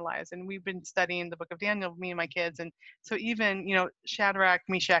difference in our lives. And we've been studying the book of Daniel, me and my kids. And so even, Shadrach,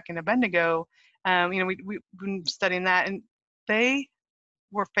 Meshach, and Abednego, we've been studying that. And they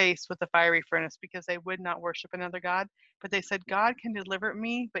were faced with the fiery furnace because they would not worship another God. But they said, God can deliver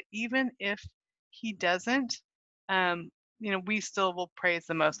me, but even if he doesn't, um, we still will praise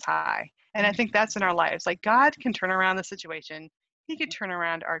the Most High. And I think that's in our lives. Like God can turn around the situation. He could turn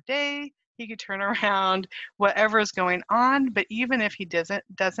around our day. He could turn around whatever is going on. But even if he doesn't,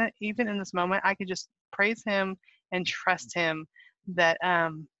 even in this moment, I could just praise him and trust him that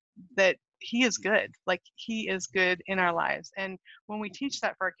that he is good. Like he is good in our lives. And when we teach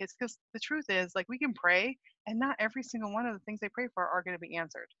that for our kids, because the truth is, like, we can pray and not every single one of the things they pray for are going to be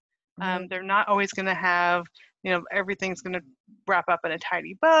answered. Right. They're not always going to have, everything's going to wrap up in a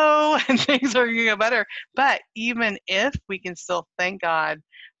tidy bow and things are going to get better. But even if, we can still thank God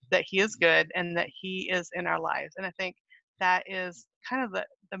that he is good and that he is in our lives. And I think that is kind of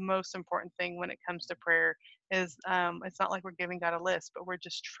the most important thing when it comes to prayer is, it's not like we're giving God a list, but we're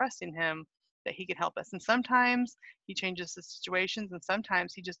just trusting him that he can help us. And sometimes he changes the situations, and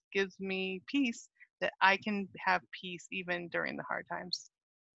sometimes he just gives me peace, that I can have peace even during the hard times.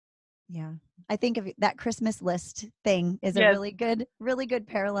 Yeah. I think of that Christmas list thing is a Yes, really good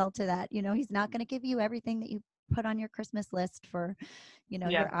parallel to that. You know, he's not going to give you everything that you put on your Christmas list for, you know,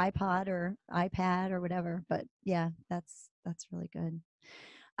 your yeah, iPod or iPad or whatever. But yeah, that's really good.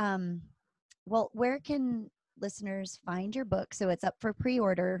 Um, well, where can listeners find your book? So it's up for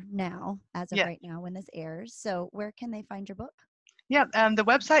pre-order now, as of yes. right now when this airs. So where can they find your book? Yeah, the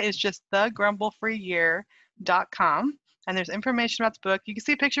website is just thegrumbleFreeYear.com. And there's information about the book. You can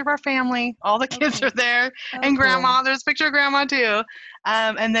see a picture of our family. All the kids are Okay. there, Oh, and cool. grandma. There's a picture of grandma too.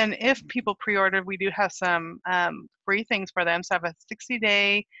 And then if people pre-order, we do have some free things for them. So I have a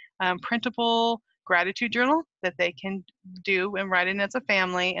 60-day printable gratitude journal that they can do and write in as a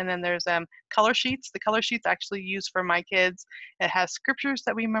family. And then there's color sheets. The color sheets actually used for my kids. It has scriptures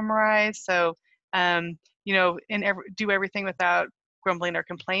that we memorize. So do everything without grumbling or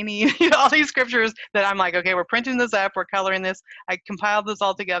complaining. All these scriptures that I'm like, okay, we're printing this up, we're coloring this. I compiled this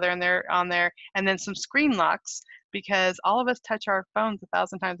all together and they're on there. And then some screen locks because all of us touch our phones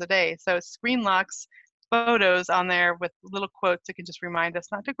 1,000 times a day. So screen locks, photos on there with little quotes that can just remind us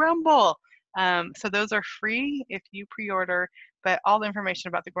not to grumble. So those are free if you pre-order, but all the information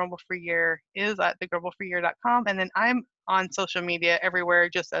about the Grumble Free Year is at thegrumbleFreeYear.com. And then I'm on social media everywhere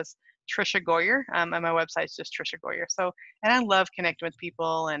just as Tricia Goyer, and my website's just Tricia Goyer. So, and I love connecting with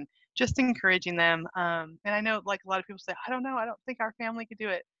people and just encouraging them. And I know, like a lot of people say, I don't know, I don't think our family could do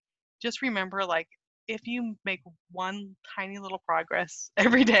it. Just remember, like, if you make one tiny little progress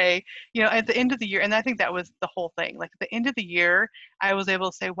every day, at the end of the year, and I think that was the whole thing. Like at the end of the year, I was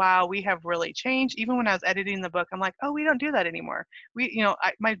able to say, wow, we have really changed. Even when I was editing the book, I'm like, oh, we don't do that anymore.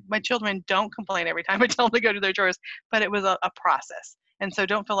 My children don't complain every time I tell them to go do their chores, but it was a process. And so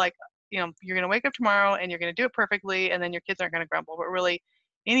don't feel like, you're going to wake up tomorrow and you're going to do it perfectly and then your kids aren't going to grumble. But really,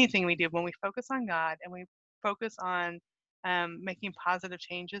 anything we do, when we focus on God and we focus on making positive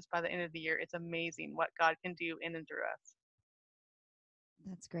changes by the end of the year, it's amazing what God can do in and through us.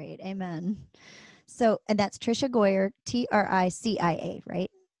 That's great. Amen. So, and that's Tricia Goyer, Tricia,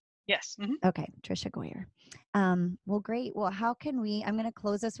 right? Yes. Mm-hmm. Okay, Tricia Goyer. Well, great. Well, how can we? I'm going to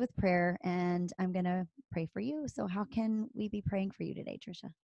close us with prayer and I'm going to pray for you. So, how can we be praying for you today,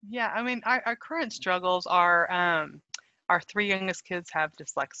 Tricia? Yeah, I mean, our current struggles are our three youngest kids have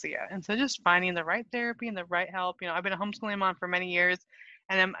dyslexia. And so just finding the right therapy and the right help. I've been a homeschooling mom for many years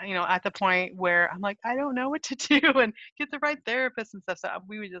and I'm, at the point where I'm like, I don't know what to do and get the right therapist and stuff. So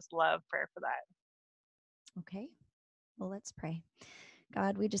we would just love prayer for that. Okay. Well, let's pray.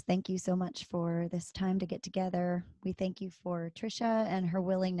 God, we just thank you so much for this time to get together. We thank you for Tricia and her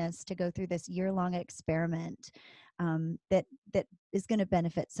willingness to go through this year-long experiment that is going to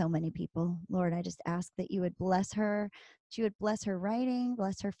benefit so many people. Lord, I just ask that you would bless her, that you would bless her writing,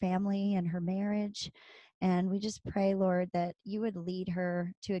 bless her family and her marriage. And we just pray, Lord, that you would lead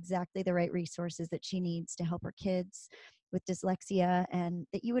her to exactly the right resources that she needs to help her kids with dyslexia, and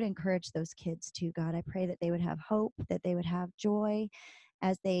that you would encourage those kids too, God. I pray that they would have hope, that they would have joy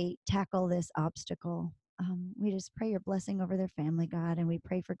as they tackle this obstacle. We just pray your blessing over their family, God, and we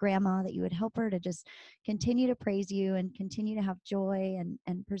pray for grandma that you would help her to just continue to praise you and continue to have joy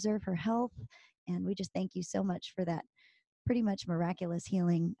and preserve her health. And we just thank you so much for that pretty much miraculous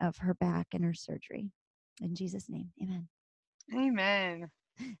healing of her back and her surgery. In Jesus' name, amen. Amen.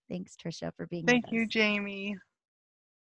 Thanks, Tricia, for being with Thank you, us. Jamie.